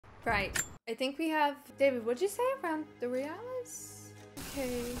Right. I think we have... David, what'd you say around the Reales?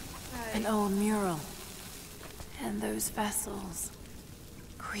 Okay. Right. An old mural. And those vessels.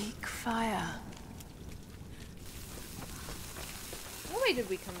 Greek fire. What way did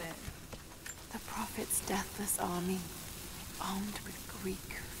we come in? The Prophet's deathless army. Armed with Greek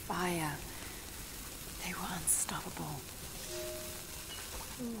fire. They were unstoppable.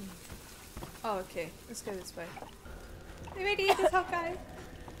 Oh, okay. Let's go this way. Hey, ready? This hot guy.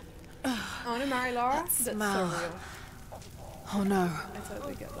 I want to marry Laura. That That's so smell. real. Oh no. I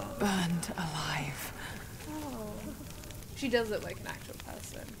totally get that. Burned alive. Oh. She does look like an actual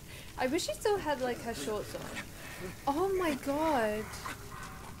person. I wish she still had like her shorts on. Oh my god.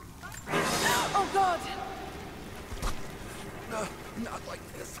 Oh god! No, not like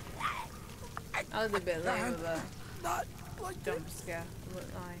this. That was a bit lame of a Not like jump scare. I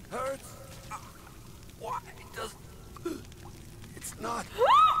won't lie. hurts. Why does it's not?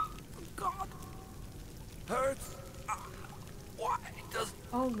 God hurts. Why does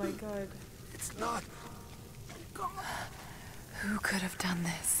Oh my god. it's not? God. Who could have done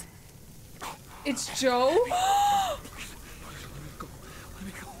this? It's Joe? Let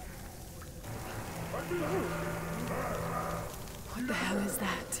me go. What the hell is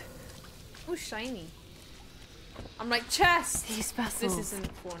that? Oh, shiny. I'm like, chest! These vessels. This isn't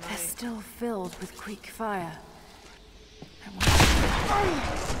They're Fortnite. still filled with Greek fire.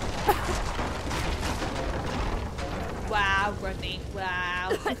 Wow, Rodney. Wow.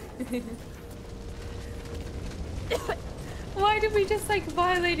 Why did we just like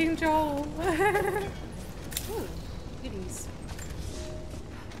violating Joel? Ooh, goodies.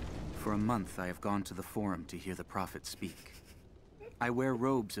 For a month I have gone to the Forum to hear the Prophet speak. I wear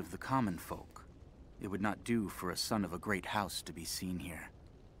robes of the common folk. It would not do for a son of a great house to be seen here.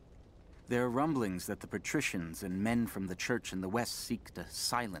 There are rumblings that the patricians and men from the church in the west seek to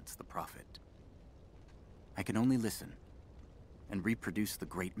silence the Prophet. I can only listen and reproduce the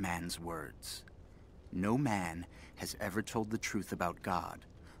great man's words. No man has ever told the truth about God,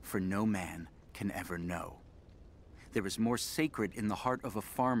 for no man can ever know. There is more sacred in the heart of a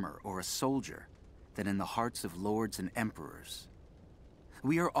farmer or a soldier than in the hearts of lords and emperors.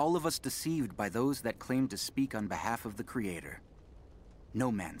 We are all of us deceived by those that claim to speak on behalf of the Creator.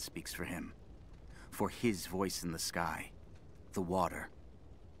 No man speaks for him, for his voice in the sky, the water,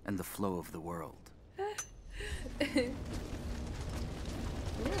 and the flow of the world.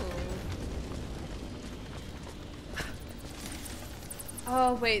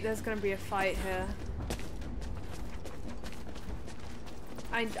 Oh wait, there's gonna be a fight here.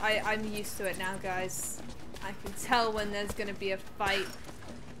 I'm used to it now, guys. I can tell when there's gonna be a fight.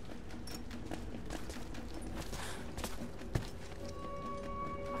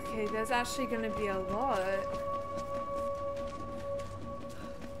 Okay, there's actually gonna be a lot.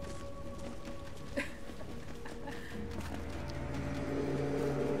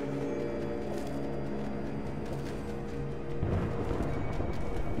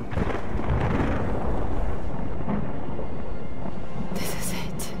 This is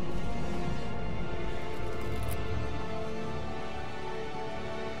it.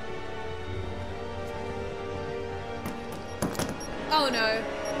 Oh no.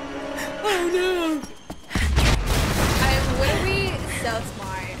 Oh no! What are we? So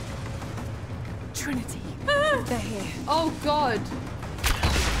smart. Trinity. They're here. Oh god.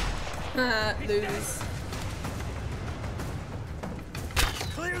 Lose.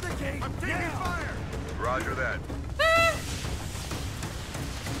 Clear the gate. I'm taking fire. Roger that.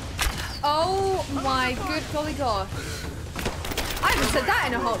 Oh my good golly gosh. I haven't said that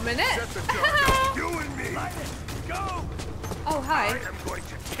in a hot minute. That's a job. You and me. Go. Oh I hi. am going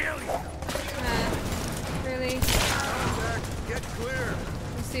to kill you. Really? Contact. Get clear.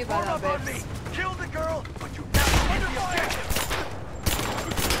 We'll see about Form up that, on me. babes. Kill the girl, but you never get the objective.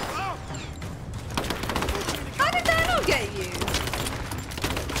 How did that not get you?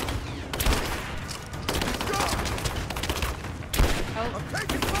 Oh,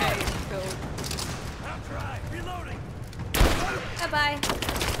 Taking okay, fire. cool. I'll try. Reloading. Bye-bye.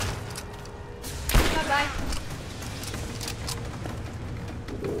 Bye-bye.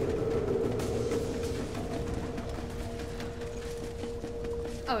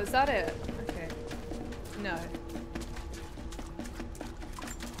 Oh, is that it? Okay. No.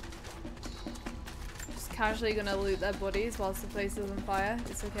 Just casually gonna loot their bodies whilst the place is on fire.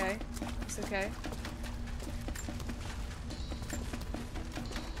 It's okay. It's okay.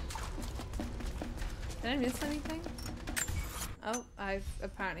 Did I miss anything? Oh, I've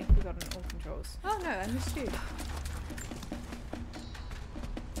apparently forgotten all controls. Oh no, I missed you.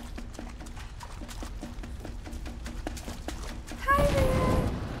 Hi there!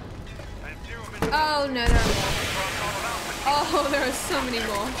 Oh no, there are more. Oh, there are so many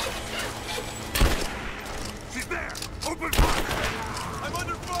more. She's there! Open fire! I'm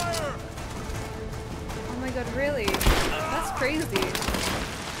under fire! Oh my god, really? That's crazy.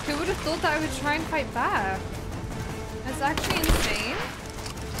 Who would have thought that I would try and fight back? That's actually insane.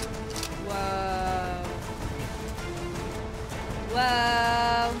 Whoa.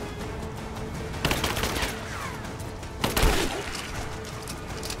 Whoa.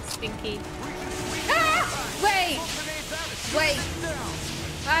 Stinky. Ah! Wait! Wait!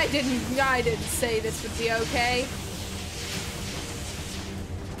 I didn't say this would be okay.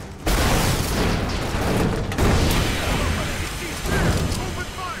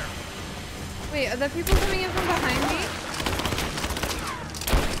 Wait, are there people coming in from behind me?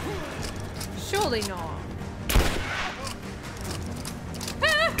 Surely not.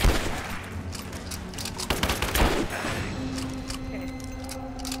 Ah! Okay.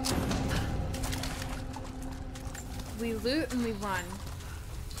 We loot and we run.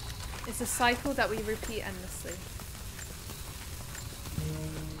 It's a cycle that we repeat endlessly.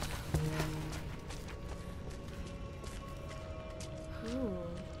 Ooh.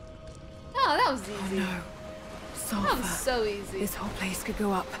 Oh, that was easy. Oh no. Sulfur. That was so easy. This whole place could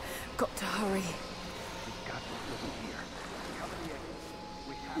go up. Got to hurry.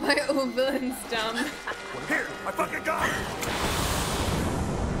 My old villain's dumb. Here, I fucking got it!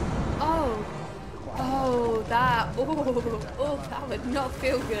 Oh. Oh, that. Oh, that would not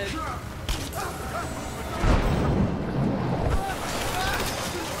feel good.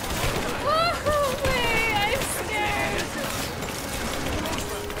 Oh, wait, I'm scared.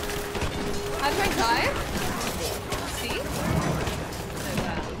 How do I die? See? No,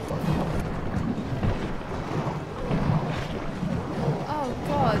 that. Oh,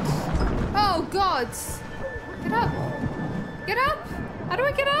 God. Oh, God. Get up. Get up. How do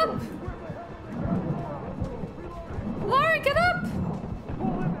I get up? Laura, get up!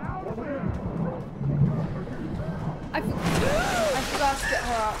 I forgot to get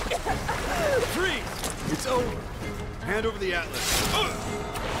her up. Freeze! It's over. Hand over the atlas.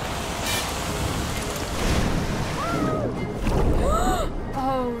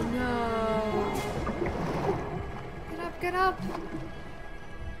 Oh no. Get up, get up.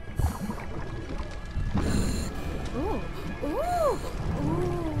 Ooh, ooh, ooh.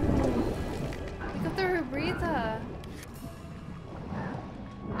 We got the rebreather.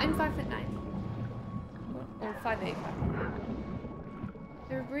 I'm 5'9". Or 5'8".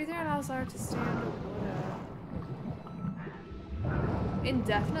 The rebreather allows Lara to stay underwater.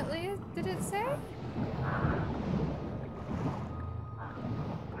 Indefinitely, did it say?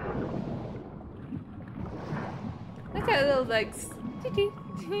 Look at her little legs.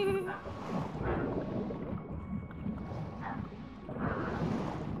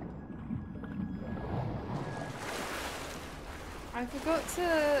 I forgot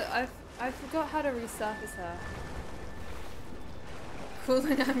to. I forgot how to resurface her. Call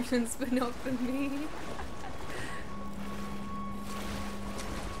an ambulance, but not for me.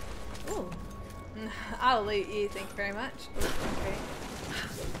 Ooh. I'll loot you. Thank you very much. Okay.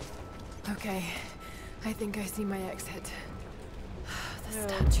 Okay, I think I see my exit. The Oh,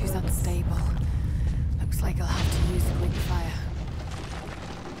 statue's God. unstable. Looks like I'll have to use quick fire.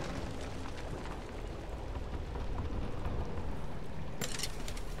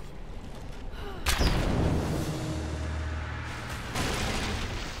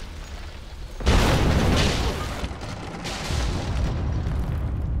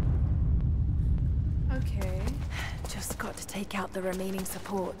 Okay. Just got to take out the remaining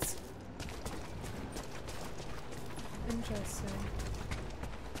supports. Interesting.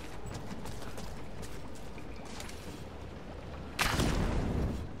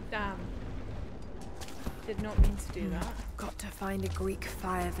 Damn. Did not mean to do that. Got to find a Greek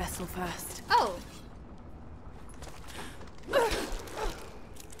fire vessel first. Oh!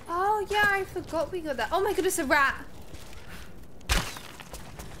 Oh yeah, I forgot we got that. Oh my goodness, a rat!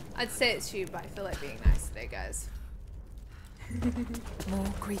 I'd say it's you, but I feel like being nice today, guys. More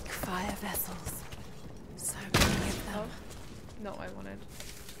Greek fire vessels. So many of them. Oh, not what I wanted.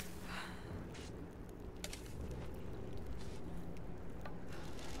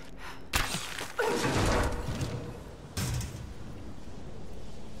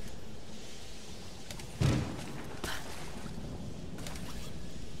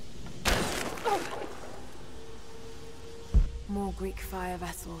 More Greek fire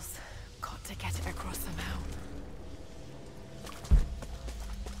vessels. Got to get it across somehow.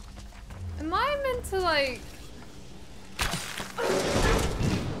 Am I meant to like...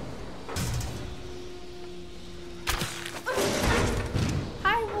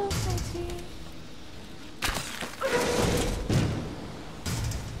 Hi, Wolf,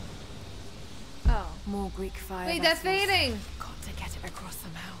 more Greek fire. Wait, they're vessels. fading! Got to get it across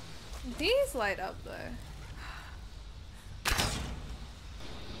somehow. These light up though.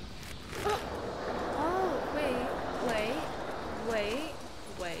 Oh, wait.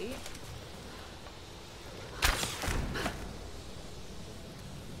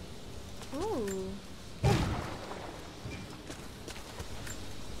 Ooh.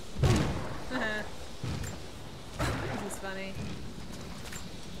 This is funny.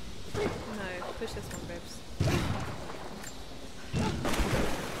 No, push this one, babes.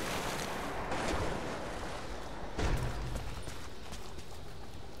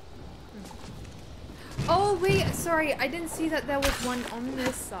 Oh wait, sorry, I didn't see that there was one on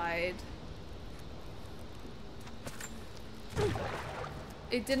this side.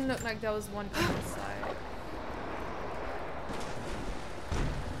 It didn't look like there was one on this side.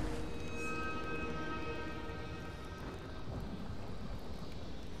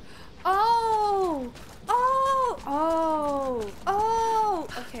 Oh!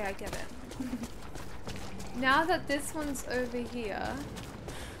 Okay, I get it. Now that this one's over here,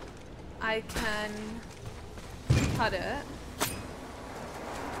 I can cut it.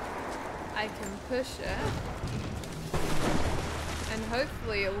 I can push it. And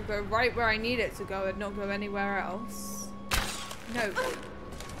hopefully it will go right where I need it to go and not go anywhere else. No.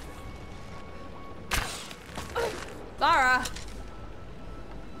 Lara!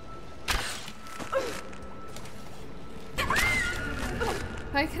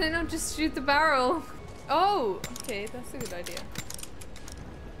 Why can I not just shoot the barrel? Oh, okay, that's a good idea.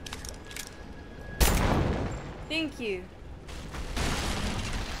 Thank you.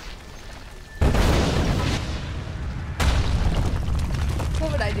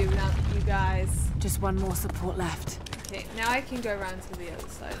 What would I do without you guys? Just one more support left. Okay, now I can go around to the other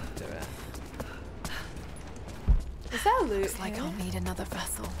side and do it. Is that loot? Looks like I'll need another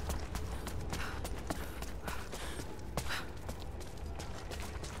vessel.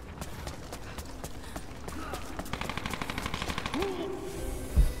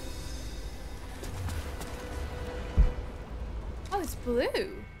 Oh, it's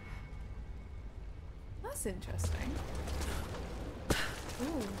blue. That's interesting.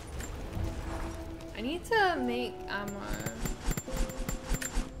 Ooh. I need to make ammo.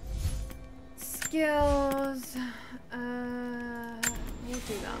 Skills. We'll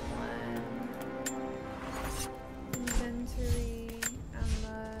do that one. Inventory,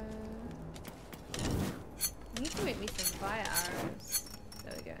 ammo. I need to make me some fire arrows.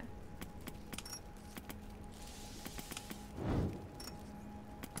 There we go.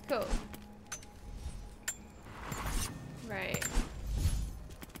 Cool. Right.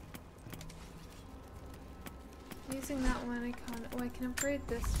 Using that one, I can't. Oh, I can upgrade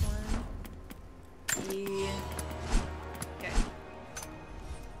this one. Yeah. Okay.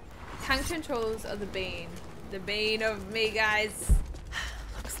 Tank controls are the bane. The bane of me, guys.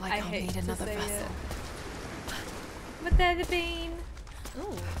 Looks like I'll need another vessel. But they're the bane.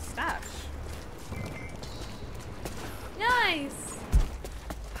 Ooh, stash. Nice!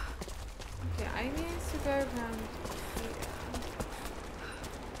 Okay, I need to go around here.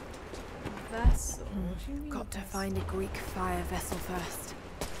 Vessel. What do you mean Got to vessel? find a Greek fire vessel first.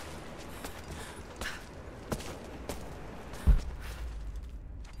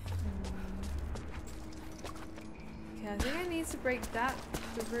 Okay, I think I need to break that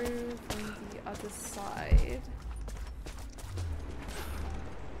through from the other side.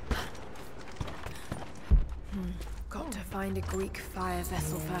 Got to find a Greek fire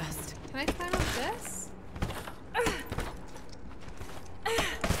vessel first. Can I climb up this?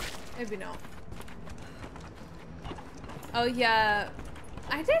 Maybe not. Oh yeah,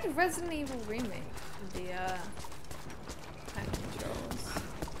 I did Resident Evil Remake with the tank controls.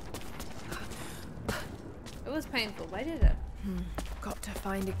 It was painful, but I did it. Got to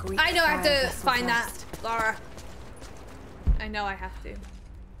find a Greek I know I have fire to vessel find that, first. Laura. I know I have to.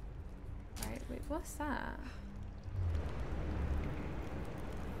 Right, wait, what's that?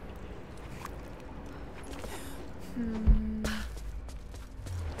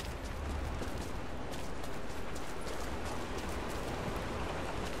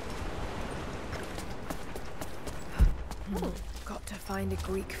 Oh. Got to find a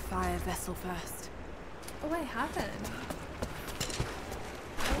Greek fire vessel first. Oh, I haven't.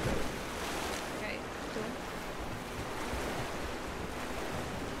 Okay, cool.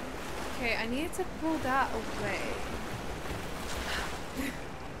 Okay, I need to pull that away.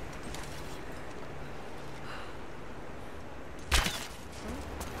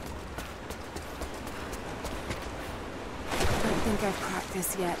 Don't think I've cracked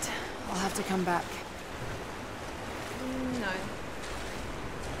this yet. I'll have to come back. No.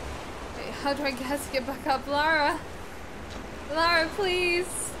 Wait, how do I get back up, Lara? Lara, please.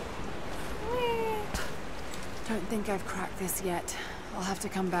 Don't think I've cracked this yet. I'll have to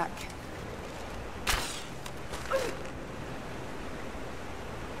come back.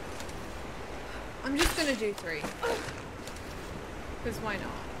 I'm just gonna do 3. Because why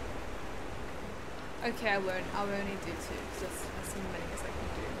not? Okay, I won't. I'll only do 2 because that's as many as I can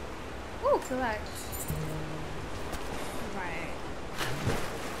do. Oh, collect. Right.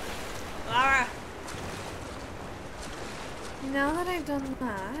 Lara! Now that I've done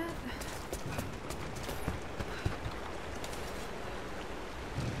that...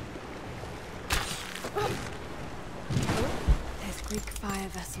 There's Greek fire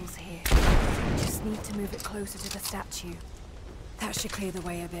vessels here. Just need to move it closer to the statue. That should clear the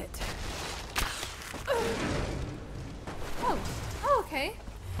way a bit. Oh, okay.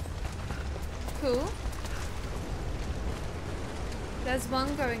 Cool. There's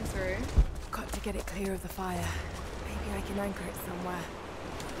one going through. Got to get it clear of the fire. Maybe I can anchor it somewhere.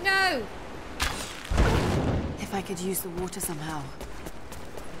 No! If I could use the water somehow.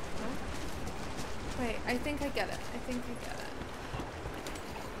 Wait, I think I get it. I think I get it.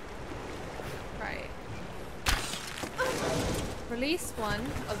 Right. Release one.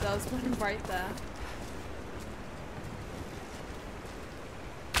 Oh, there was one right there.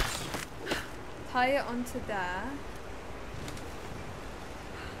 Tie it onto there.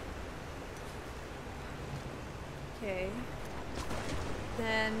 Okay.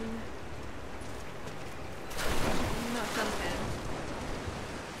 Then... not jump in.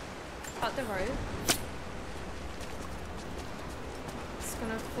 Cut the rope. It's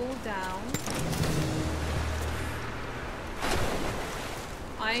gonna fall down.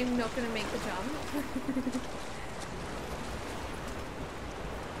 I'm not gonna make the jump.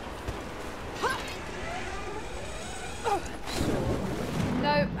 Sure.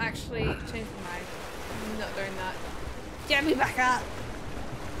 Nope, actually, change my mind. I'm not doing that. Get me back up!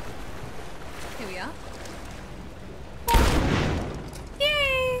 Here we are.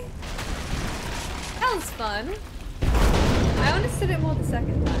 Yay! That was fun. I understood it more the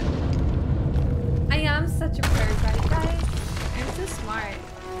second time. I am such a pro, guys. I'm so smart.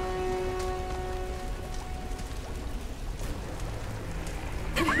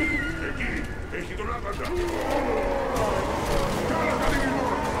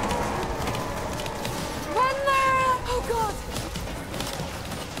 Run, Lara! Oh god!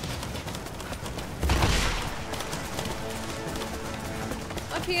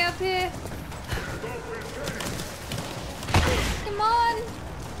 Up here, up here! Come on!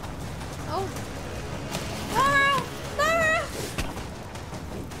 Oh! Lara! Lara!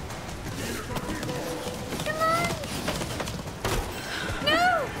 Come on! No!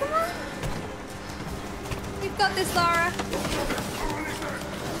 Come on! You've got this, Lara!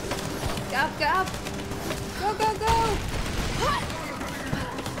 Get up, get up! Go, go, go!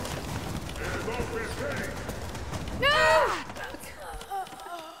 No!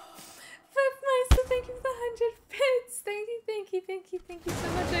 Fifmeister, thank you for the 100 bits. Thank you, thank you, thank you, thank you so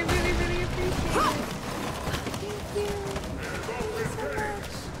much. I really, really appreciate it. Thank you. Thank you so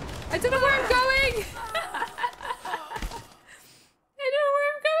much. I don't know where I'm going! I don't know where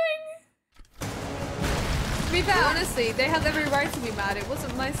I'm going! To be fair, honestly, they have every right to be mad. It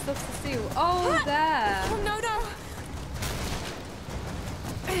wasn't my stuff to steal. Oh, there. Oh, no, no!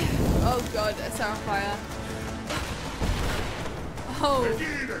 Oh god, a sound fire. Oh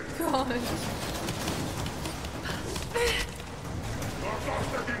god.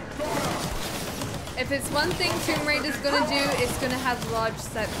 If it's one thing Tomb Raider's gonna do, it's gonna have large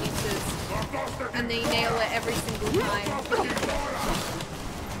set pieces. And they nail it every single time.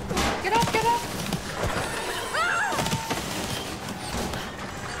 Get up, get up!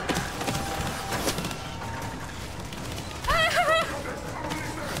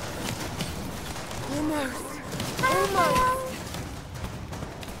 Almost. Almost.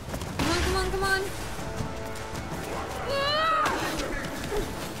 Come on, come on, come on.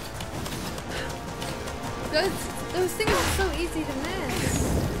 Those things are so easy to miss.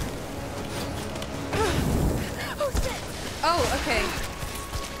 Oh shit. Oh, okay.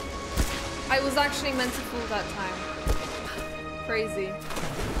 I was actually meant to fall that time. Crazy.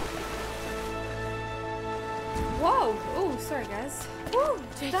 Whoa! Oh, sorry guys. Woo!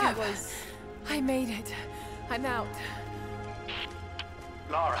 That was... I made it. I'm out.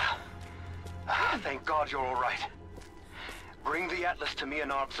 Lara, thank God you're all right. Bring the Atlas to me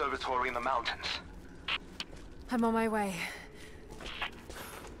in our observatory in the mountains. I'm on my way.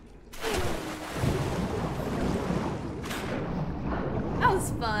 That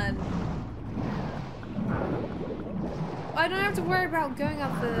was fun. I don't have to worry about going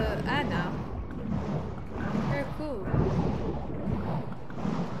up the air now. Very cool.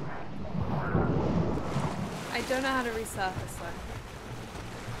 I don't know how to resurface though.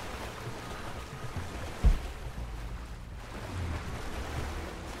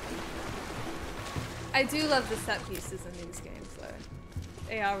 I do love the set pieces in these games though.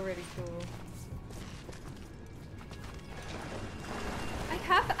 They are really cool. I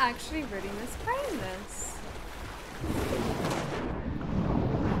have actually really missed playing this.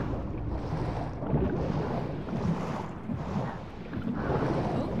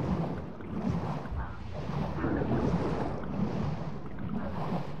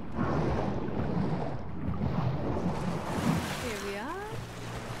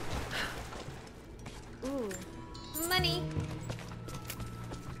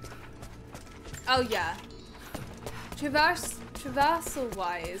 Oh yeah. Traversal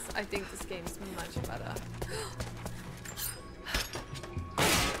wise, I think this game's much better.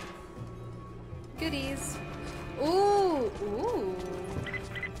 Goodies. Ooh, ooh.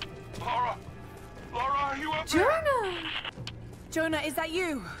 Lara! Lara, are you up there? Jonah! Jonah, is that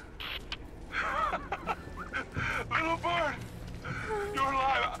you? Little bird! You're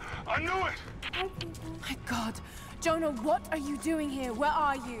alive! I knew it! My God. Jonah, what are you doing here? Where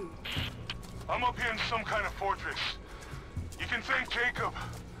are you? I'm up here in some kind of fortress. You can thank Jacob.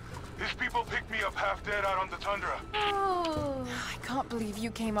 His people picked me up half dead out on the tundra. Oh. I can't believe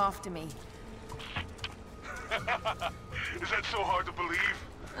you came after me. Is that so hard to believe?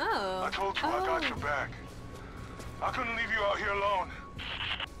 Oh. I told you I got your back. I couldn't leave you out here alone.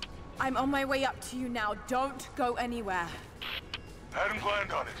 I'm on my way up to you now. Don't go anywhere. Hadn't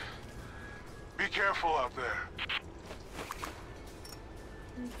planned on it. Be careful out there.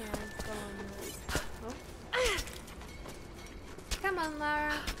 Okay, let's go on. Oh. Come on,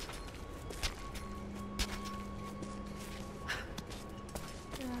 Lara.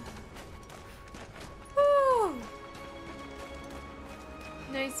 Woo.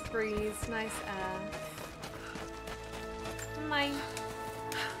 Nice breeze, nice air. Mine.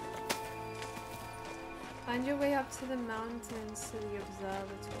 Find your way up to the mountains to the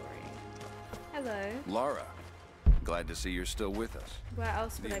observatory. Hello. Lara, glad to see you're still with us. Where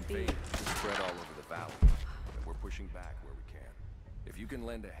else would The I be? invasion is spread all over the valley, and we're pushing back where we can. If you can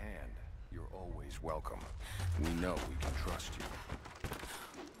lend a hand, you're always welcome. We know we can trust you.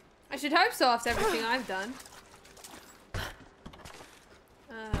 I should hope so after everything I've done.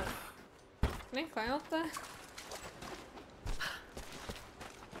 Can I climb up there?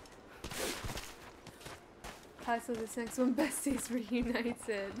 Title this next one, Besties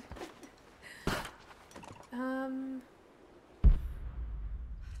Reunited.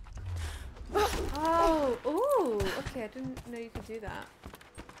 Oh, ooh, okay, I didn't know you could do that.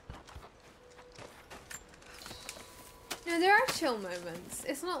 No, there are chill moments.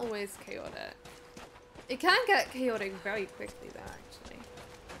 It's not always chaotic. It can get chaotic very quickly though, actually.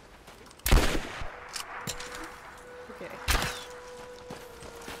 Okay.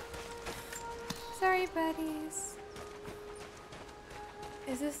 Sorry, buddies.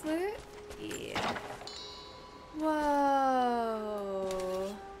 Is this loot? Yeah. Whoa.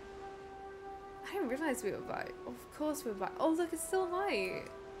 I didn't realize we were by. Of course we're by. Oh, look, it's still light.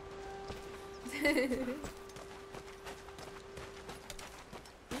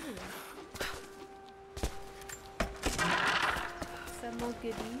 Some more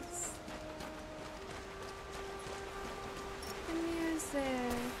goodies. The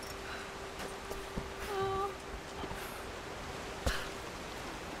music. Oh.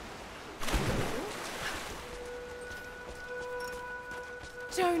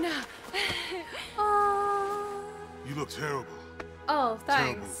 Jonah! Oh. You look terrible. Oh,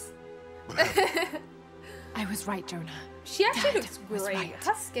 thanks. I was right, Jonah. She actually Dad looks was great. right.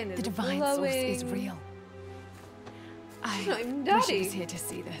 Her skin is The divine glowing. source is real. She's not even wish dirty. he was here to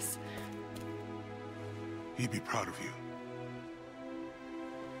see this. He'd be proud of you.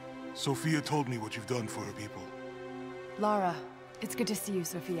 Sophia told me what you've done for her people. Lara, it's good to see you,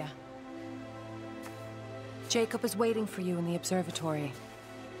 Sophia. Jacob is waiting for you in the observatory.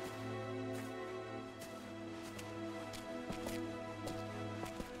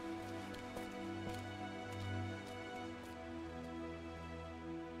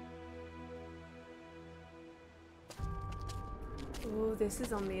 Oh, this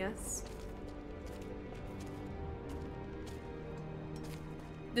is ominous.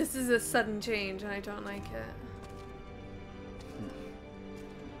 This is a sudden change and I don't like it.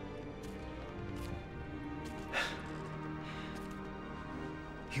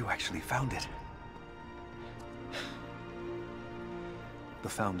 You actually found it. The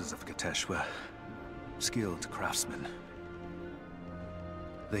founders of Katesh were skilled craftsmen.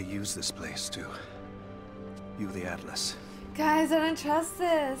 They use this place to view the Atlas. Guys, I don't trust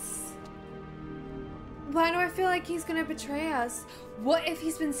this. Why do I feel like he's gonna betray us? What if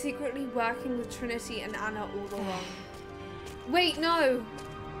he's been secretly working with Trinity and Anna all along? Wait, no.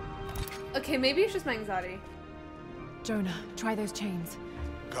 Okay, maybe it's just my anxiety. Jonah, try those chains.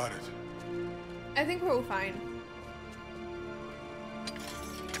 Got it. I think we're all fine.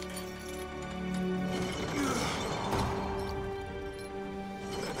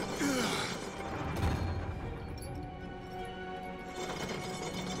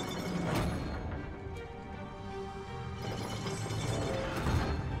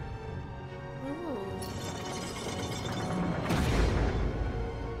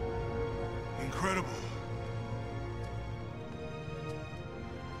 Incredible.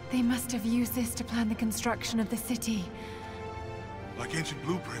 They must have used this to plan the construction of the city. Like ancient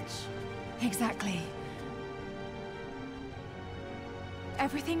blueprints. Exactly.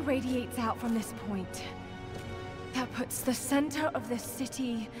 Everything radiates out from this point. That puts the center of the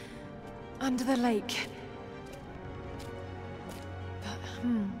city under the lake. But,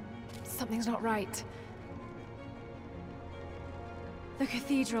 something's not right. The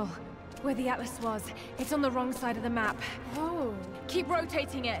cathedral, where the Atlas was, it's on the wrong side of the map. Oh. Keep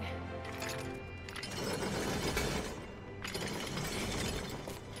rotating it.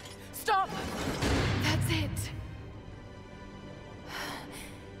 Stop! That's it.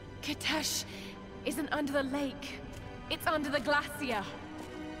 Kitesh isn't under the lake. It's under the glacier.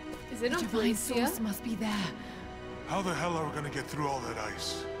 Is it The on divine Glacier? source must be there. How the hell are we gonna get through all that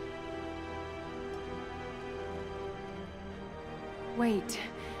ice? Wait.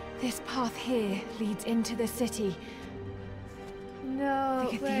 This path here leads into the city. No,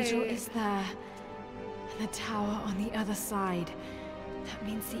 The cathedral wait. is there. And the tower on the other side. That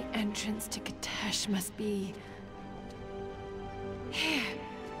means the entrance to Kitesh must be... here.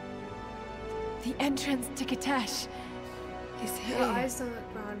 The entrance to Kitesh is here. Your eyes don't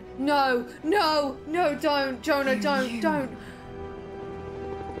look brown. No, no, no, don't. Jonah, don't.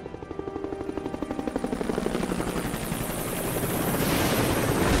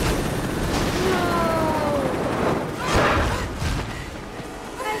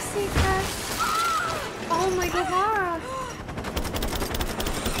 I see Cash. Oh my god, Lara.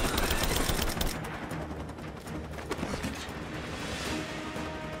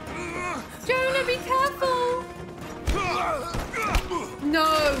 Jonah, be careful.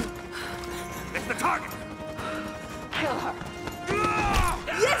 No. It's the target! Kill her.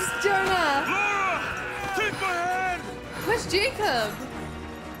 Yes, Jonah. Laura! Take my hand! Where's Jacob?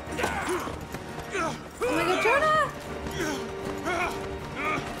 Oh my god, Jonah.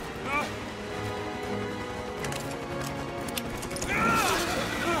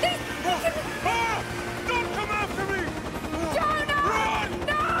 Don't come after me! Jonah! Run!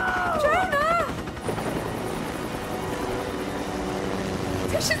 No! Jonah!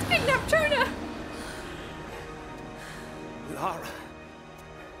 Tisha's kidnapped Jonah! Lara.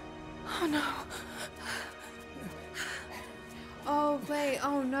 Oh no. Oh wait,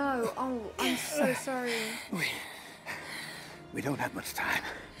 oh no. Oh, I'm so sorry. We don't have much time.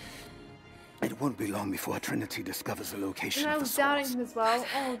 It won't be long before Trinity discovers the location And I of the was doubting source. him as well.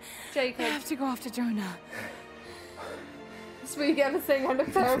 Oh, I Jacob. have to go after Jonah. This week everything I look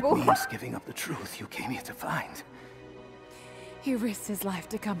Even if terrible. it means giving up the truth you came here to find. He risked his life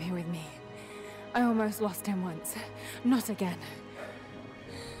to come here with me. I almost lost him once. Not again.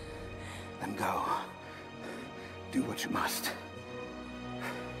 Then go. Do what you must.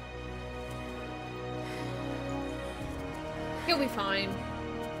 He'll be fine.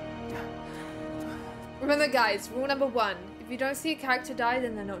 Remember guys, rule number 1. If you don't see a character die,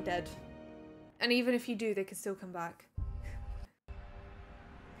 then they're not dead. And even if you do, they can still come back.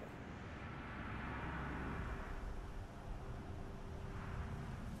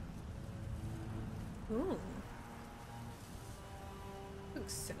 Ooh.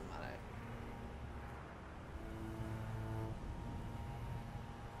 Looks cinematic.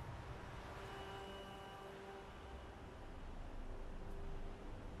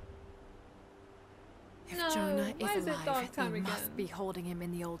 If No, Jonah why is is it alive, dark time they again? must be holding him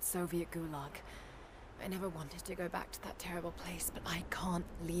in the old Soviet gulag. I never wanted to go back to that terrible place, but I can't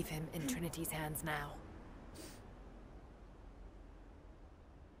leave him in Trinity's hands now.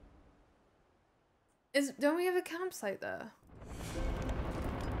 Don't we have a campsite there?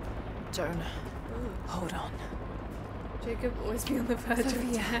 Jonah, hold on. Jacob always be on the verge of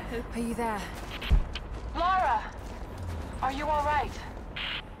Sophia, death. are you there? Lara! Are you alright?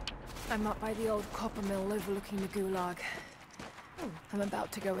 I'm up by the old copper mill overlooking the gulag. I'm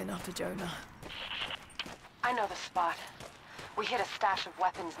about to go in after Jonah. I know the spot. We hid a stash of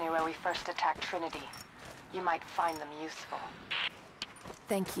weapons near where we first attacked Trinity. You might find them useful.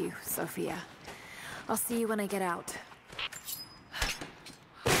 Thank you, Sophia. I'll see you when I get out.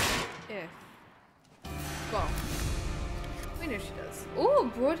 Yeah. Well, we know she does.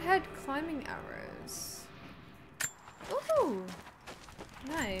 Ooh, broadhead climbing arrows. Ooh,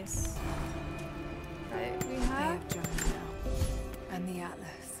 nice. Right, we They have. have Jonah now, and the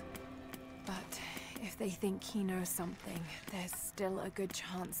Atlas. But if they think he knows something, there's still a good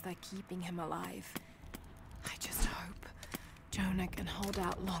chance they're keeping him alive. I just hope Jonah can hold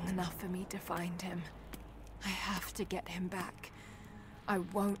out long enough for me to find him. I have to get him back. I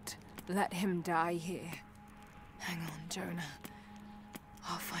won't let him die here. Hang on, Jonah.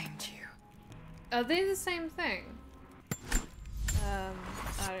 I'll find you. Are they the same thing? I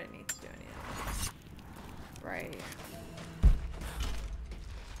don't need to do any of that. Right.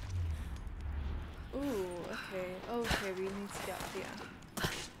 Ooh, okay. Okay, we need to get up here.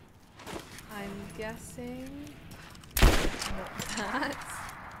 I'm guessing not that.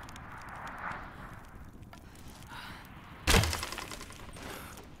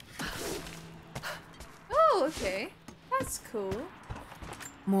 Oh, okay. That's cool.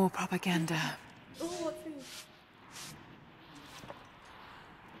 More propaganda. Ooh, what's this?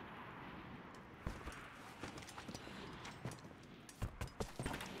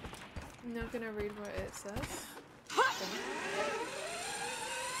 I'm not gonna read what it says.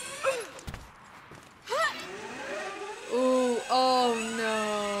 Ooh, oh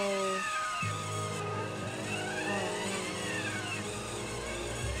no.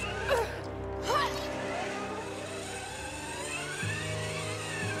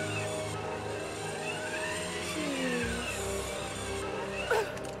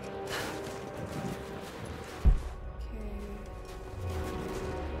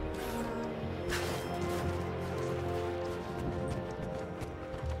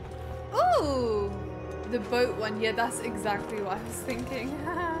 Ooh, the boat one. Yeah, that's exactly what I was thinking.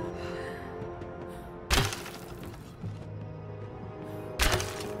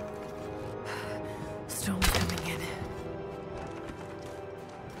 Storm's coming in.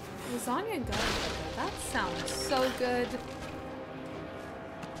 Lasagna garlic. That sounds so good.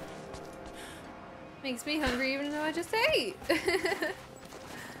 Makes me hungry even though I just ate.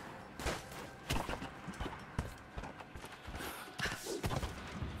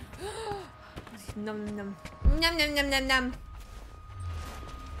 Num num num num num num num.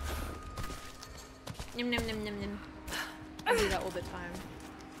 Num num num num num. I do that all the time.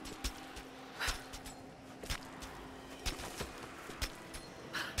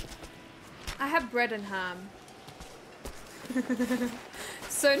 I have bread and ham.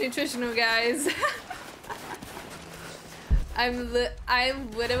 So nutritional, guys. I'm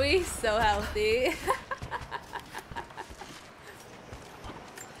literally so healthy.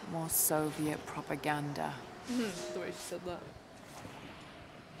 More Soviet propaganda. The way she said that.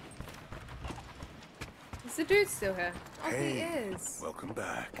 Is the dude still here? Oh, Hey, he is. welcome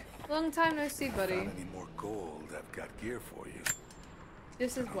back. Long time no see, buddy. Found any more gold? I've got gear for you.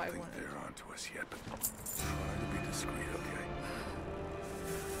 This is I what I don't think wanted. they're onto us yet, but try to be discreet, okay?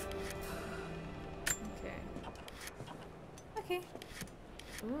 Okay. Okay.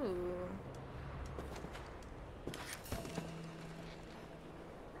 Ooh.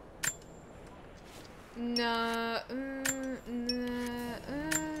 No.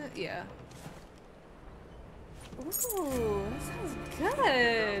 Yeah. Ooh, that sounds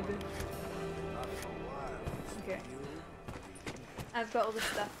good. Okay. I've got all the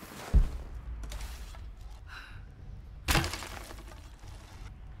stuff.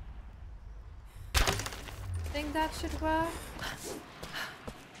 Think that should work?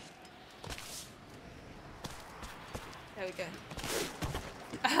 There we go.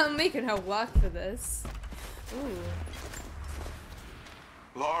 I'm making her work for this. Ooh.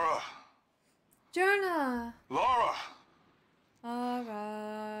 Laura! Jonah! Laura!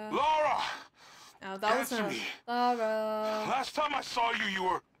 Laura. Laura! Oh, that was Answer her. me. Laura. Last time I saw you, you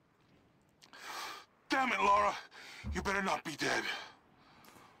were... Damn it, Laura. You better not be dead.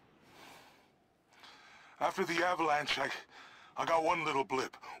 After the avalanche, I got one little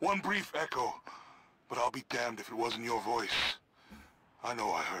blip, one brief echo. But I'll be damned if it wasn't your voice. I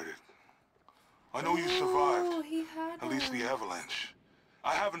know I heard it. I know you survived. He had At least the avalanche.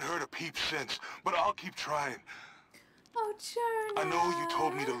 I haven't heard a peep since, but I'll keep trying. Oh, Jonah. I know you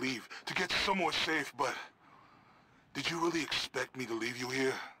told me to leave, to get somewhere safe, but... Did you really expect me to leave you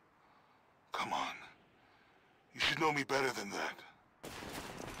here? Come on. You should know me better than that.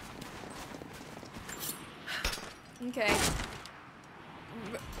 Okay.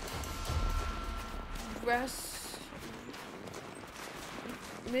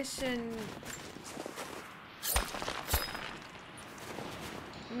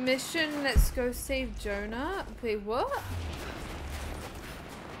 Mission, let's go save Jonah. Wait, what?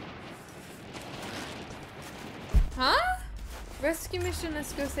 Huh? Rescue mission,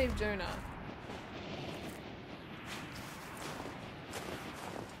 let's go save Jonah.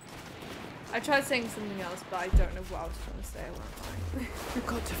 I tried saying something else, but I don't know what I was trying to say. I won't lie. We've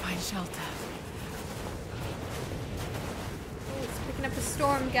got to find shelter. Oh, it's picking up a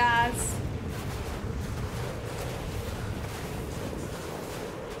storm, guys.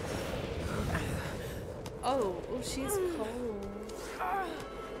 Oh, she's cold.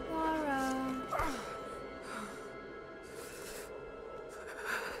 Lara.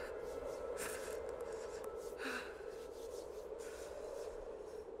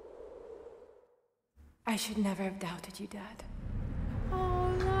 I should never have doubted you, Dad.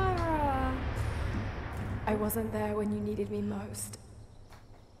 Oh, Lara. I wasn't there when you needed me most.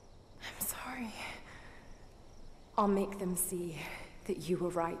 I'm sorry. I'll make them see that you were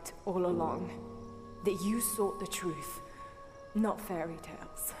right all along. That you sought the truth, not fairy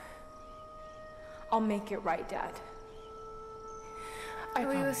tales. I'll make it right, Dad. I Oh,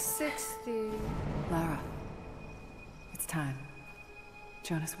 he was promise. 60. Lara, it's time.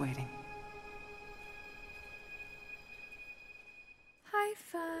 Jonah's waiting. Hi,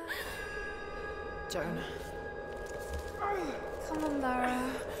 Fern. Jonah. Come on, Lara.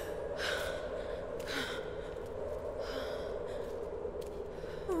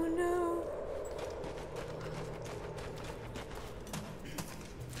 Oh no.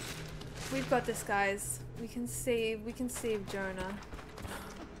 We've got this, guys. We can save Jonah.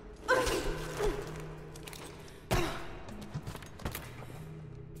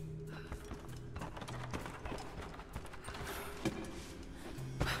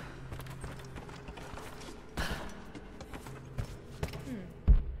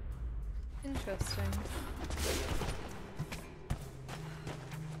 Interesting.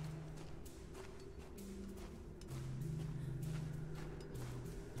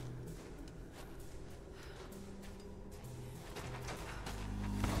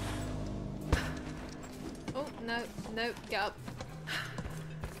 Oh, no, get up.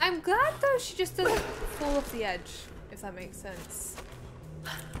 I'm glad though she just doesn't fall off the edge, if that makes sense.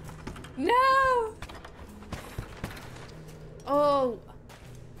 No! Oh.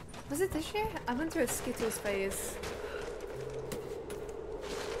 Was it this year? I went through a Skittles phase.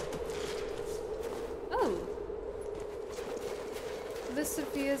 Oh. The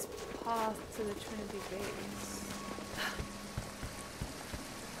Sophia's path to the Trinity base.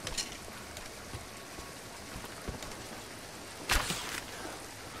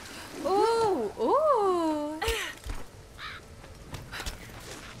 Oh, oh.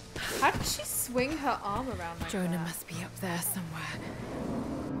 How did she swing her arm around like Jonah that? must be up there somewhere.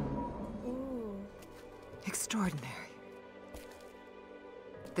 Ooh. Extraordinary.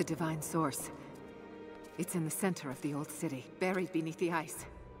 The divine source. It's in the center of the old city, buried beneath the ice.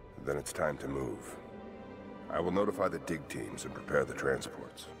 Then it's time to move. I will notify the dig teams and prepare the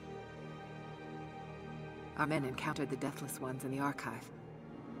transports. Our men encountered the Deathless Ones in the archive.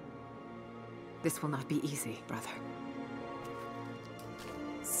 This will not be easy, brother.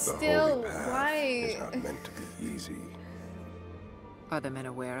 The Still, holy path right. is not meant to be easy. Are the men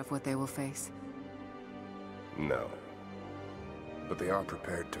aware of what they will face? No. But they are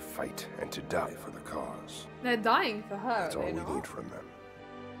prepared to fight and to die for the cause. They're dying for her, That's all are they we not? need from them.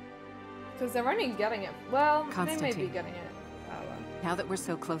 Because they're only getting it. Well, they may be Constantine. getting it. Oh, well. Now that we're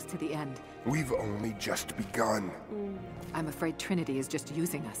so close to the end, We've only just begun. I'm afraid Trinity is just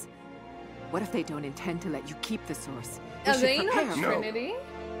using us. What if they don't intend to let you keep the source? We Are should they prepare. not No. Trinity?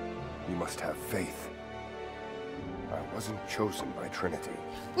 You must have faith. I wasn't chosen by Trinity.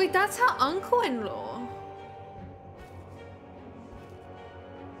 Wait, that's her uncle-in-law.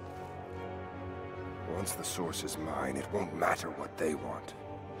 Once the source is mine, it won't matter what they want.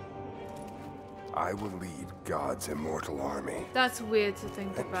 I will lead God's immortal army. That's weird to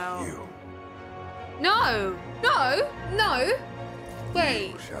think And about. you No! No! No!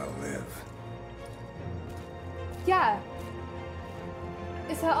 Wait. shall live. Yeah.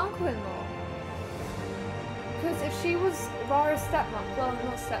 It's her uncle-in-law. Because if she was Lara's stepmom, well,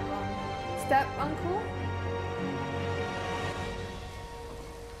 not stepmom, step-uncle?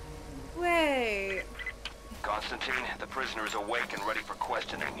 Wait. Constantine, the prisoner is awake and ready for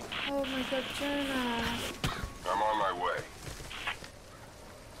questioning. Oh my god, Jonah. I'm on my way.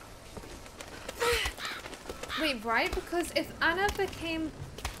 Wait, right? Because if Anna became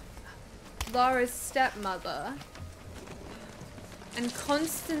Lara's stepmother and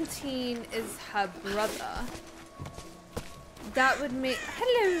Constantine is her brother, that would make...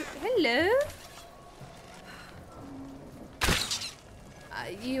 Hello, hello?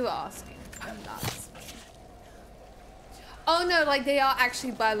 You asking. I'm not asking. Oh no, like they are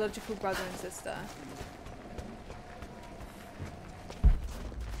actually biological brother and sister.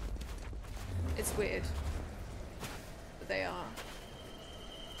 It's weird. But they are.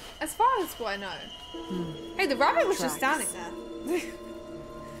 As far as what I know. Hey, the rabbit was just standing there.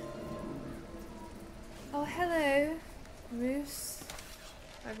 Oh, hello. Moose.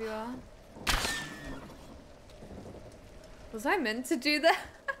 Wherever you are. Was I meant to do that?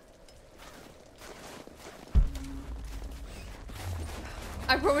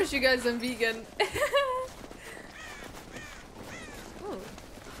 I promise you guys I'm vegan. Ooh.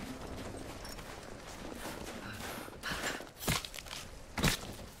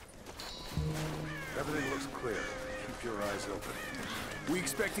 Everything looks clear. Keep your eyes open. We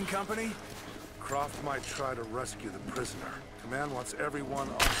expecting company? Croft might try to rescue the prisoner. Command wants everyone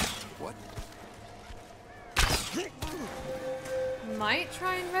on... What? Might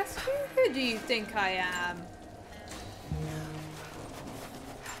try and rescue? Who do you think I am?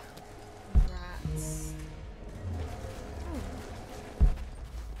 Rats.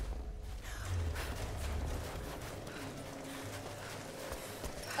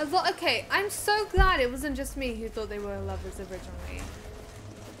 A lot. Okay, I'm so glad it wasn't just me who thought they were lovers originally.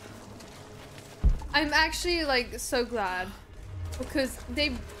 I'm actually like so glad because they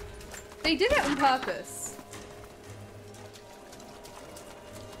did it on purpose.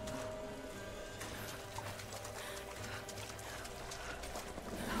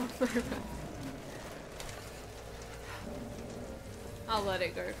 I'll let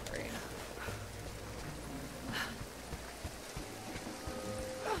it go free.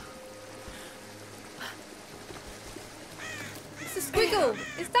 It's a squiggle!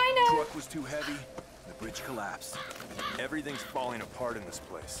 It's Dino! Truck was too heavy. The bridge collapsed. Everything's falling apart in this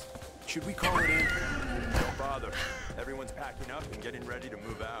place. Should we call it in? Don't bother. Everyone's packing up and getting ready to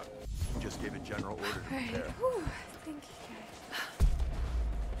move out. Just gave a general order to prepare. Whew, thank you.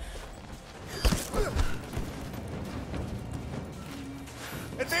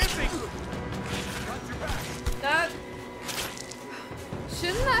 Advancing! Watch your back. That...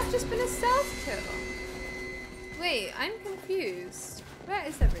 Shouldn't that have just been a stealth kill? Wait, I'm confused. Where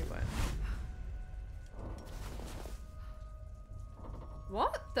is everyone?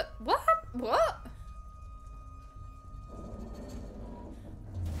 What the... What? What?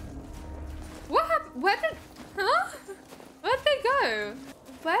 What happened? Where did... Huh? Where'd they go?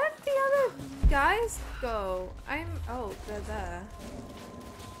 Where'd the other guys go? Oh, they're there.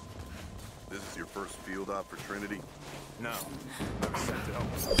 This is your first field op for Trinity? No. I'm sent to help.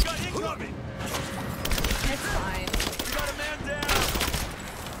 Got incoming! It's fine. We got a man down!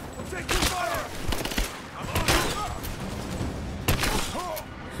 We'll take the fire! I'm on!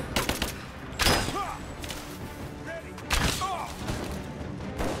 Ready!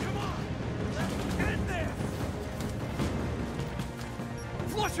 Come on! Let's get there!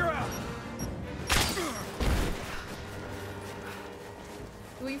 Flush her out!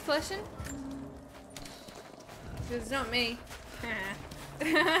 Were you flushing? It's not me.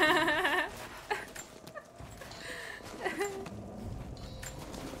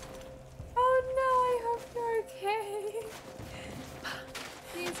 Oh no, I hope you're okay.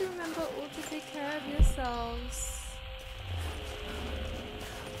 Please remember all to take care of yourselves.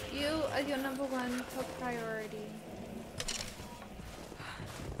 You are your #1 top priority.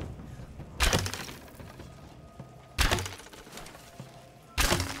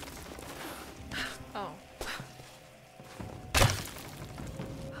 Oh.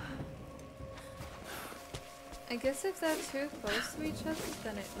 I guess if they're too close to each other,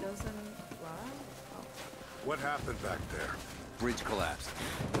 then it doesn't work. Oh. What happened back there? Bridge collapsed.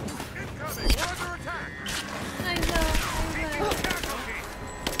 Incoming! We're under attack! I know.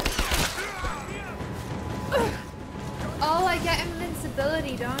 Oh, I get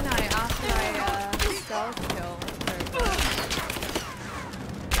invincibility, don't I, after I stealth kill?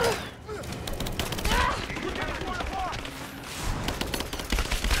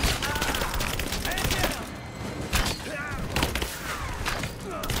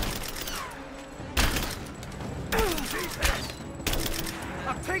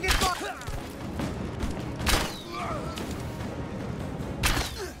 I'm taking fire!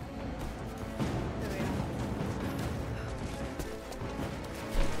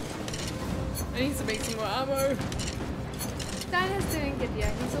 I need to make some more ammo. Dinah's doing good,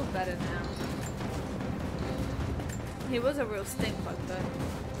 yeah, he's all better now. He was a real stink bug though.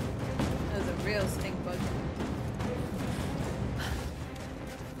 That was a real stink bug.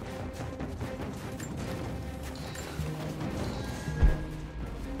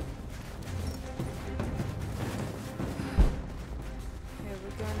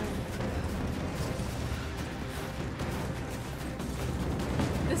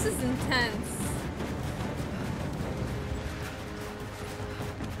 This is intense.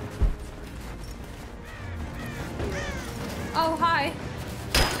 Oh, hi.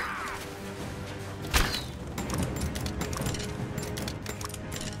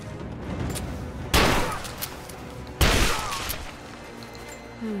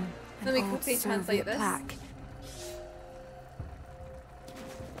 Let me quickly translate this. Plaque.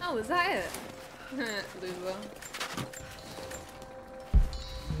 Oh, is that it? Loser.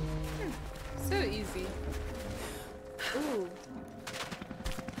 So easy. Ooh.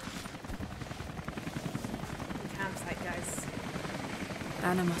 Campsite, guys.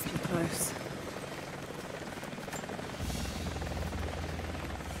 Anna must be close.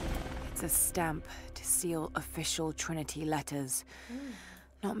 It's a stamp to seal official Trinity letters.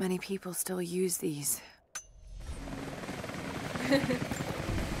 Not many people still use these.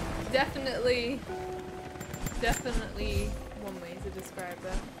 Definitely one way to describe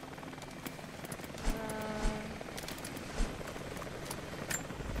that.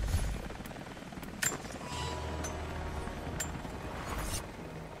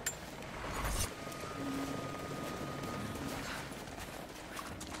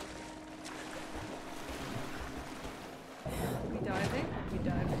 We diving? We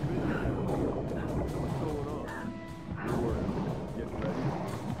diving.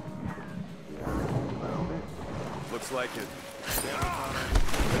 Looks like it.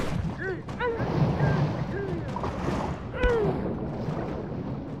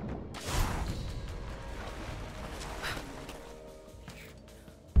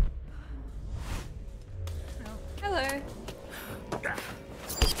 Hello.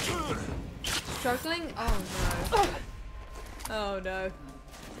 Struggling? Oh no. Oh no.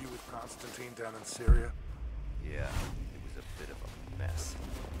 You with Constantine down in Syria? Yeah, it was a bit of a mess.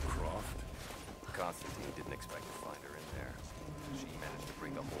 Croft? Constantine didn't expect to find her in there. She managed to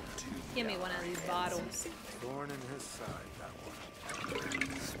bring the whole two. Give me one of these bottles. Thorn in his side, that one.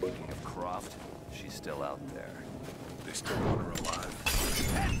 Speaking of Croft, she's still out there. They still want her alive.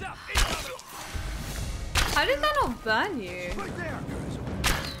 Heads up! How did that not burn you? Right there!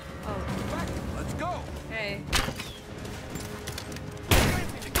 Oh. Let's go! Hey.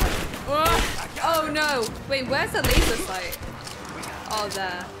 Oh, oh no! Wait, where's the laser sight? Oh,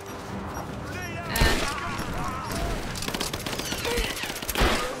 there.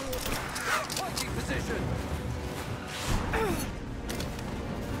 Watching position!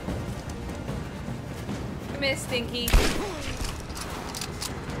 Come here, Stinky.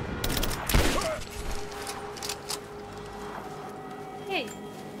 Hey.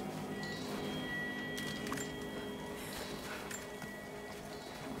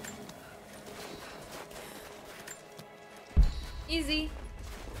 Easy.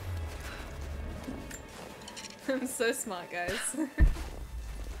 I'm so smart, guys.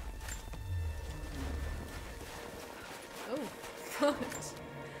 Oh, God.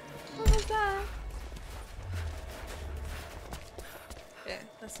 What was that? Okay,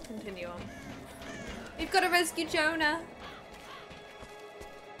 let's continue on. We've got to rescue Jonah.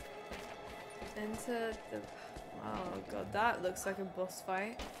 Enter the... Oh, God, that looks like a boss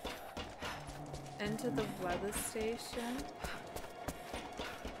fight. Enter the weather station.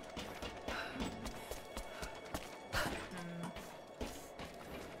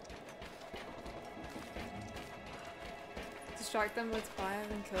 Distract them with fire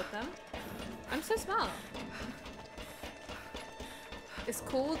and kill them. I'm so smart. It's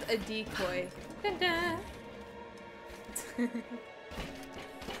called a decoy. Dun -dun.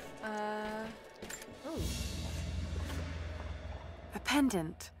 Oh. A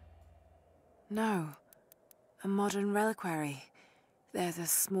pendant. No. A modern reliquary. There's a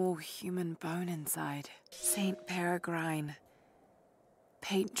small human bone inside. Saint Peregrine.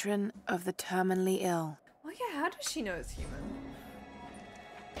 Patron of the terminally ill. Well, yeah, how does she know it's human?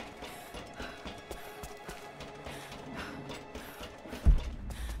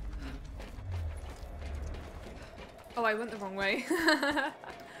 Oh, I went the wrong way.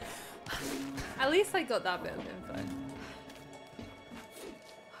 At least I got that bit of info.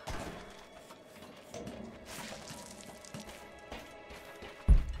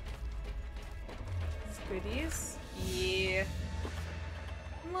 Goodies? Yeah.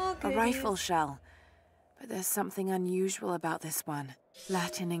 More A goodies. rifle shell. But there's something unusual about this one.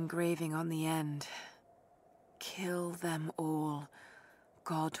 Latin engraving on the end. Kill them all.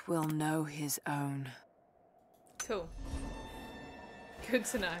 God will know his own. Cool. Good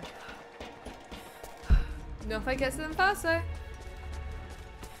to know. Know if I get to them fast though.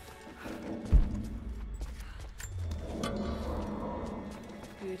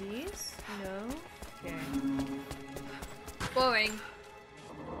 Goodies? No? Okay. Boring.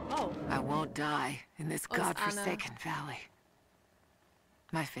 Oh. I won't die in this Oh, it's godforsaken valley.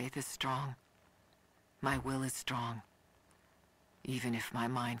 My faith is strong. My will is strong. Even if my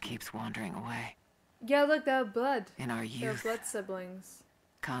mind keeps wandering away. Yeah, look, they're blood. In our They're youth, blood siblings.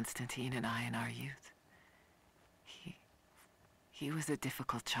 Constantine and I in our youth. He was a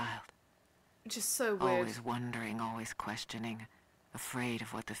difficult child. Just so weird. Always wondering, always questioning, afraid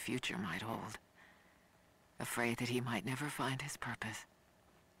of what the future might hold. Afraid that he might never find his purpose.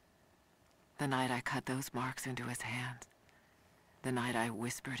 The night I cut those marks into his hands, the night I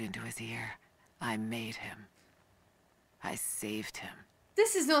whispered into his ear, I made him. I saved him.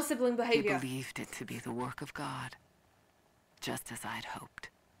 This is not sibling behavior. He believed it to be the work of God, just as I'd hoped.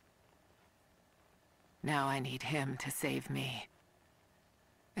 Now I need him to save me.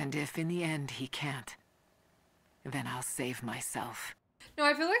 And if in the end he can't, then I'll save myself. No,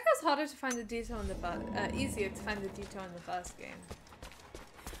 I feel like it was harder to find the detail in the easier to find the detail in the first game.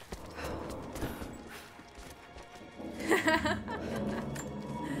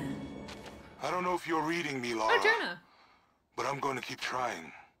 I don't know if you're reading me, Lara. Oh, Jonah. But I'm going to keep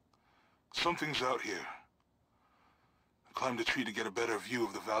trying. Something's out here. I climbed a tree to get a better view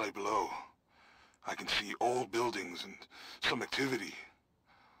of the valley below. I can see old buildings and some activity.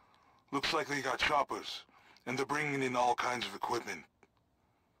 Looks like they got choppers, and they're bringing in all kinds of equipment.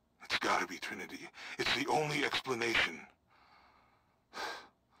 It's gotta be Trinity. It's the only explanation.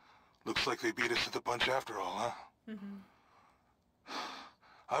 Looks like they beat us to the punch after all, huh? Mm-hmm.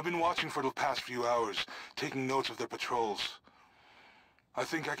 I've been watching for the past few hours, taking notes of their patrols. I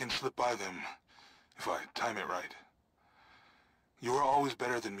think I can slip by them, if I time it right. You are always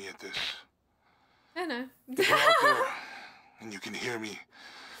better than me at this. I know. If you're out there, and you can hear me,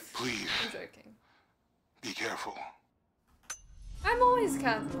 please. I'm joking. Be careful. I'm always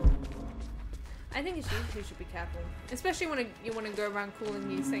careful. I think it's you who should be careful. Especially when you want to go around calling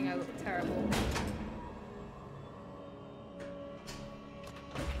me saying I look terrible.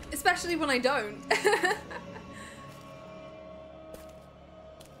 Especially when I don't.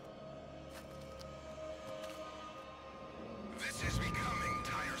 This is becoming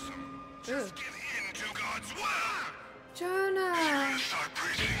tiresome. Ooh. Just get into God's will. Jonah! You're gonna start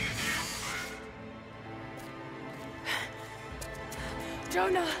preaching.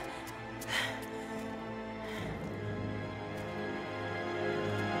 Jonah!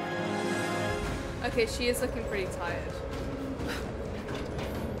 Okay, she is looking pretty tired.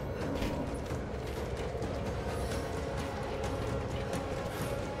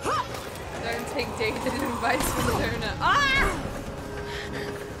 Don't take David's advice from Jonah. Ah!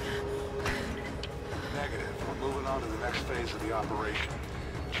 Negative. We're moving on to the next phase of the operation.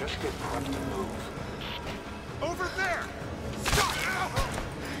 Just get prepped to move. Over there!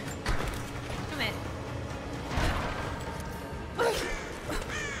 Come in.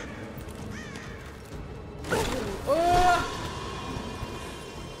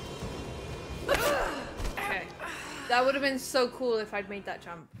 Okay. That would have been so cool if I'd made that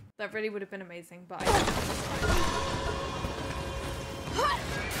jump. That really would have been amazing, but I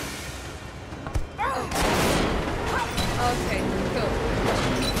Okay, cool.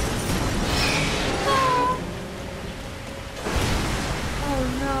 Oh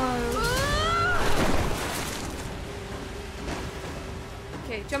no.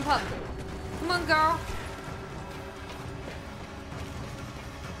 Okay, jump up. Come on, girl.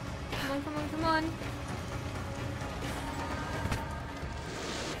 Come on, come on, come on.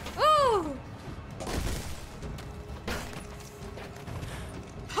 Ooh!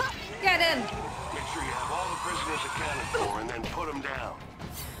 Get in! Make sure you have all the prisoners accounted for and then put them down.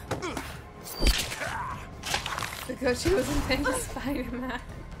 Because she wasn't paying Spider-Man.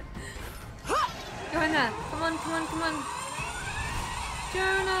 Jonah! Come on, come on, come on!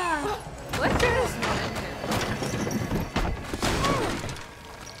 Jonah! What? Jonah's not in here.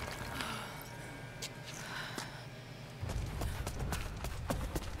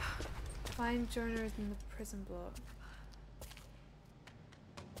 Find Jonah in the prison block.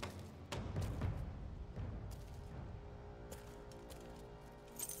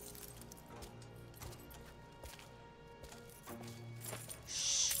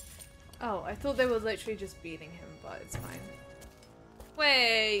 Oh, I thought they were literally just beating him, but it's fine.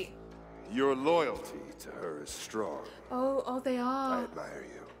 Wait! Your loyalty to her is strong. Oh, they I are. admire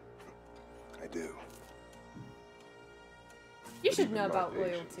you. I do. You But should even know my about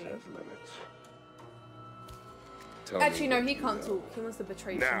patience loyalty. has limits. Tell Actually, me no, what he you can't know. talk. He wants to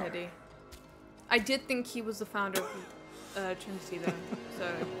betray Now. Trinity. I did think he was the founder of Trinity, though, so...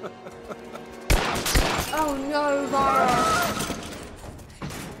 Oh no, Lara!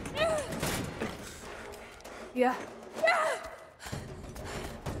 Yeah.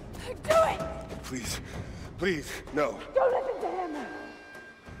 Please. Please, no. Don't listen to him!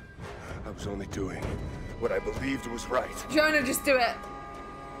 I was only doing what I believed was right. Jonah, just do it.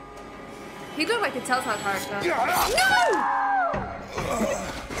 He looked like a Telltale character. No!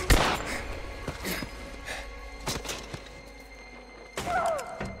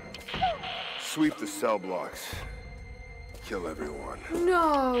 Sweep the cell blocks. Kill everyone.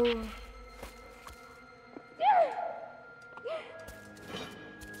 No.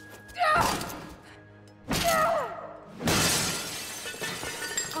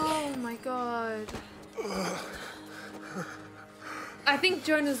 Oh my god. I think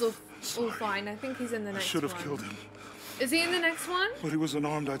Jonah's all fine. I think he's in the next one. I should have killed him. Is he in the next one? But he was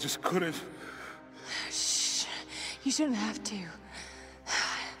unarmed. I just couldn't. Shh. You shouldn't have to.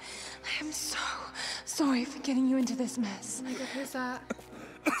 I am so sorry for getting you into this mess. Oh my god, who's that?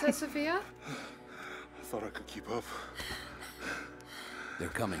 Is that Sophia? I thought I could keep up. They're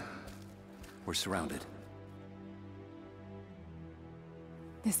coming. We're surrounded.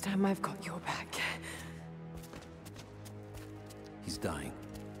 This time I've got your back. He's dying.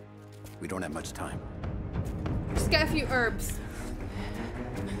 We don't have much time. Just get a few herbs.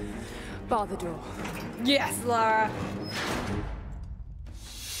 Bar the door. Yes, Lara.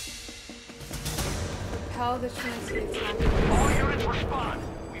 Repel the Trinity attack. All units respond.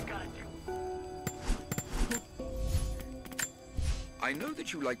 We've got to. I know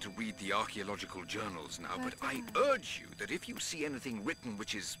that you like to read the archaeological journals now, but I urge you that if you see anything written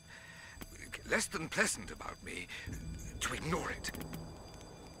which is less than pleasant about me, to ignore it.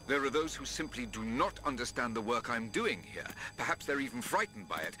 There are those who simply do not understand the work I'm doing here. Perhaps they're even frightened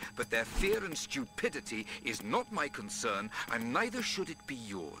by it, but their fear and stupidity is not my concern, and neither should it be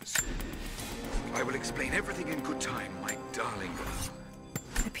yours. I will explain everything in good time, my darling girl.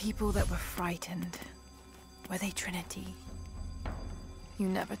 The people that were frightened, were they Trinity? You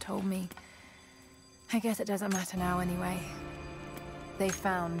never told me. I guess it doesn't matter now anyway. They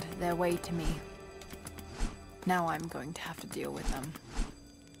found their way to me. Now I'm going to have to deal with them.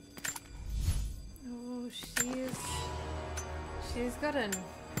 Oh, she's got an...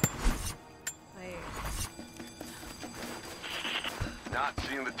 Not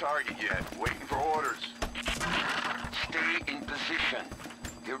seeing the target yet. Waiting for orders. Stay in position.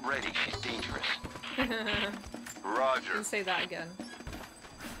 Get ready. She's dangerous. Roger. Don't say that again.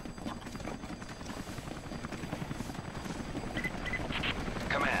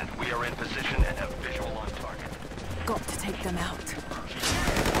 Command, we are in position and have visual on target. Got to take them out.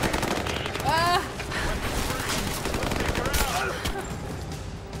 Ah!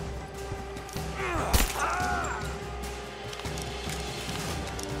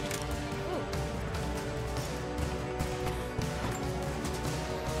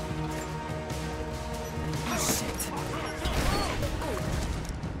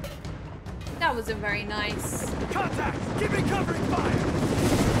 That wasn't very nice. Contact! Keep me covering fire!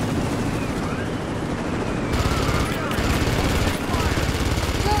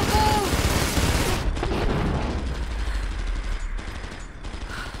 Go, go!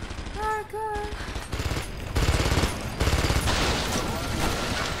 Marco!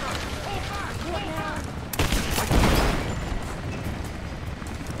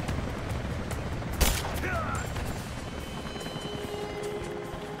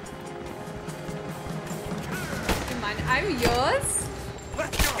 Come on, I'm yours?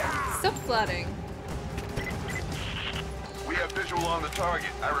 Stop flooding. We have visual on the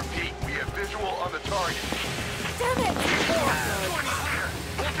target. I repeat, we have visual on the target. Damn it!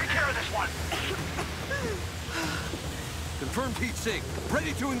 We'll take care of this one. Confirm Pete Sig.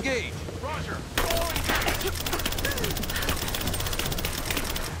 Ready to engage. Roger.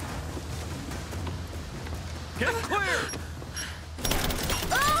 Get clear!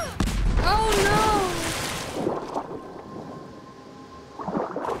 Oh no!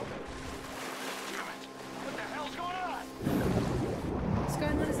 What the hell's going on? What's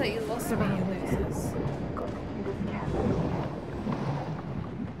going on is that you lost me, you losers.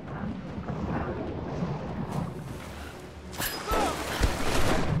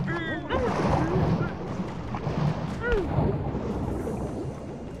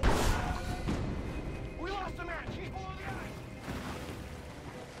 We lost a man. She's below the ice.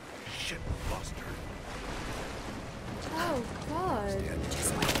 Shit, lost her. Oh god.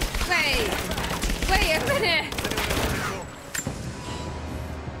 Just wait. Wait a minute!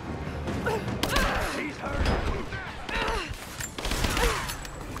 She's hurt.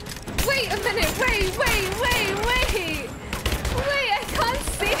 Wait a minute! Wait! I can't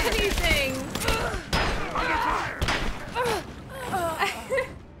see anything!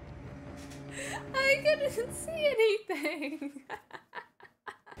 I couldn't see anything!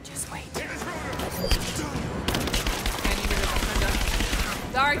 Just wait.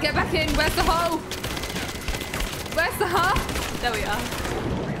 Lara, get back in. Where's the hole? Where's the hole? There we are.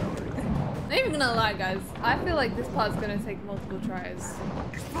 Not even gonna lie, guys. I feel like this part's gonna take multiple tries.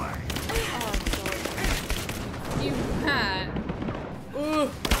 Oh, God. You can. Ooh.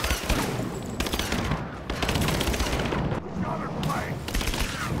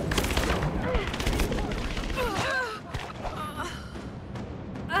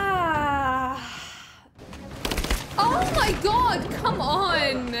 Oh my God, come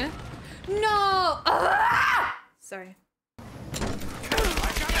on. No. Sorry.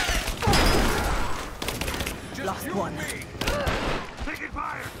 Last one. Taking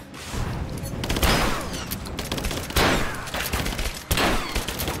fire!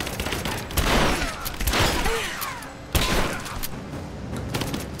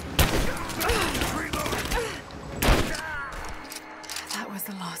 That was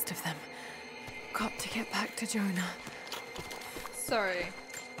the last of them. Got to get back to Jonah. Sorry.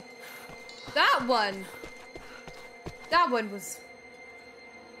 That one was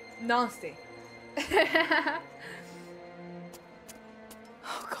nasty.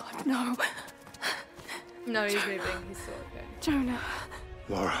 Oh God, no. No, he's moving. He's still okay. Jonah.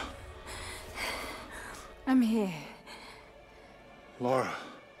 Lara. I'm here. Lara.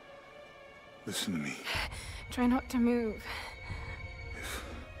 Listen to me. Try not to move.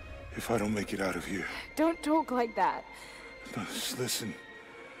 If I don't make it out of here... Don't talk like that. No, just listen.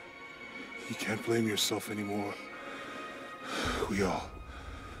 You can't blame yourself anymore. We all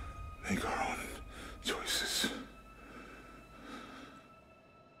make our own choices.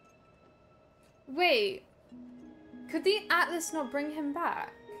 Wait. Could the Atlas not bring him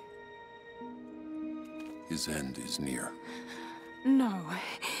back? His end is near. No,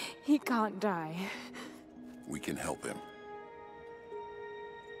 he can't die. We can help him.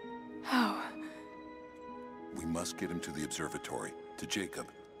 How? We must get him to the observatory, to Jacob.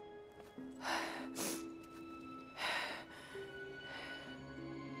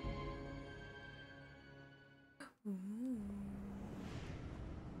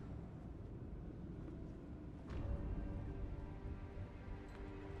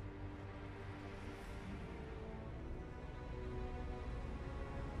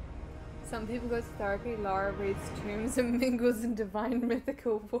 Some people go to therapy, Lara reads tombs and mingles in divine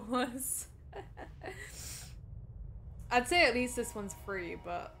mythical wars. I'd say at least this one's free,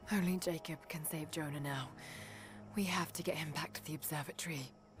 but... Only Jacob can save Jonah now. We have to get him back to the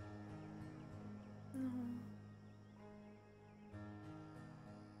observatory.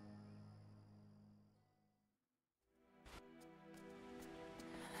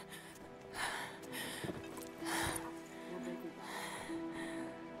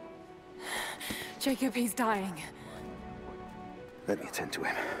 Jacob, he's dying. Let me attend to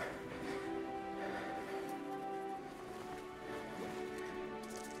him.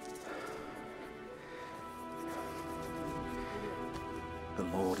 The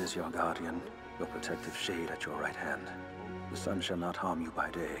Lord is your guardian, your protective shade at your right hand. The sun shall not harm you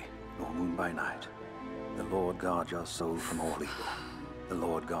by day, nor moon by night. The Lord guard your soul from all evil. The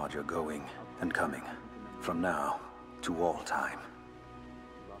Lord guard your going and coming, from now to all time.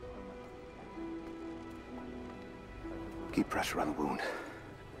 Keep pressure on the wound.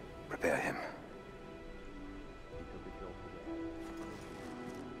 Prepare him.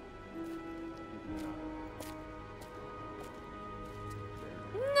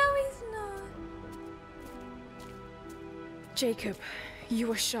 No, he's not. Jacob, you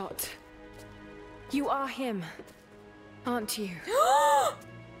were shot. You are him, aren't you?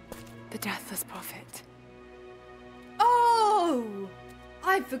 The Deathless Prophet. Oh!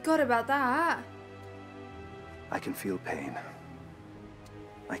 I forgot about that. I can feel pain.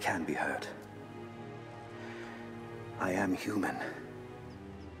 I can be hurt. I am human.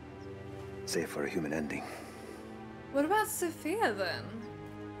 Save for a human ending. What about Sophia then?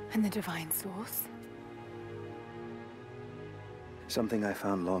 And the Divine Source? Something I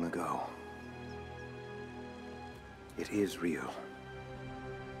found long ago. It is real.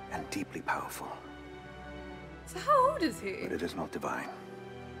 And deeply powerful. So how old is he? But it is not divine.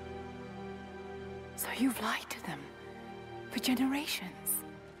 So you've lied to them for generations.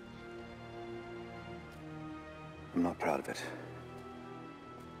 I'm not proud of it.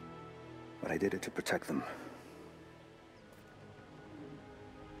 But I did it to protect them.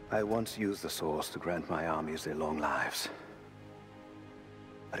 I once used the Source to grant my armies their long lives.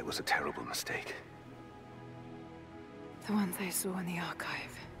 But it was a terrible mistake. The ones I saw in the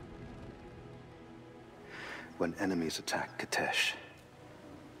archive. When enemies attacked Katesh,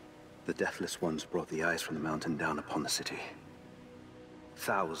 the Deathless Ones brought the ice from the mountain down upon the city.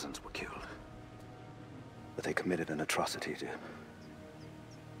 Thousands were killed. But they committed an atrocity to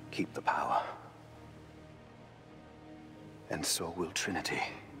keep the power. And so will Trinity.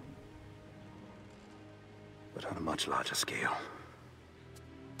 But on a much larger scale.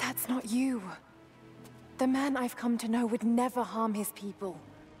 That's not you. The man I've come to know would never harm his people.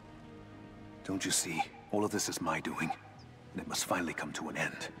 Don't you see? All of this is my doing. And it must finally come to an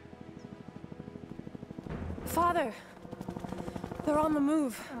end. Father! They're on the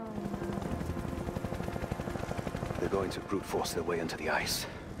move. They're going to brute force their way into the ice.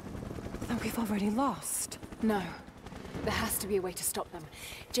 Then we've already lost. No. There has to be a way to stop them.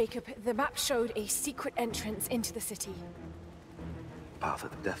 Jacob, the map showed a secret entrance into the city. Path of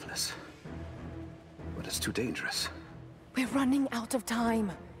the Deathless. But it's too dangerous. We're running out of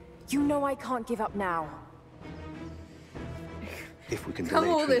time. You know I can't give up now. If we can Come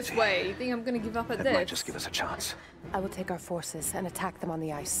delay all this Trinity, way. You think I'm gonna give up at that this? might just give us a chance. I will take our forces and attack them on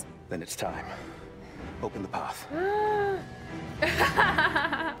the ice. Then it's time. Open the path.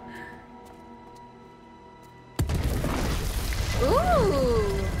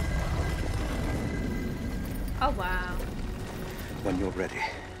 Ooh! Oh wow. When you're ready,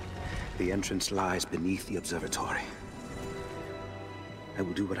 the entrance lies beneath the observatory. I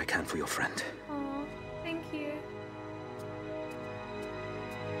will do what I can for your friend. Oh, thank you.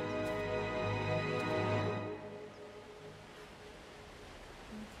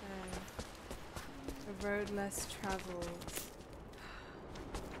 Okay. A road less traveled.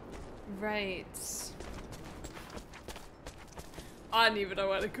 Right. I don't even know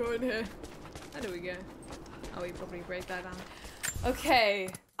where to go in here. How do we go? Oh, we probably break that down. Okay,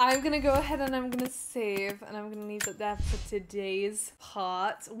 I'm gonna go ahead and I'm gonna save and I'm gonna leave it there for today's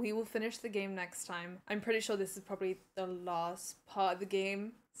part. We will finish the game next time. I'm pretty sure this is probably the last part of the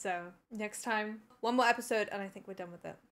game. So next time, one more episode and I think we're done with it.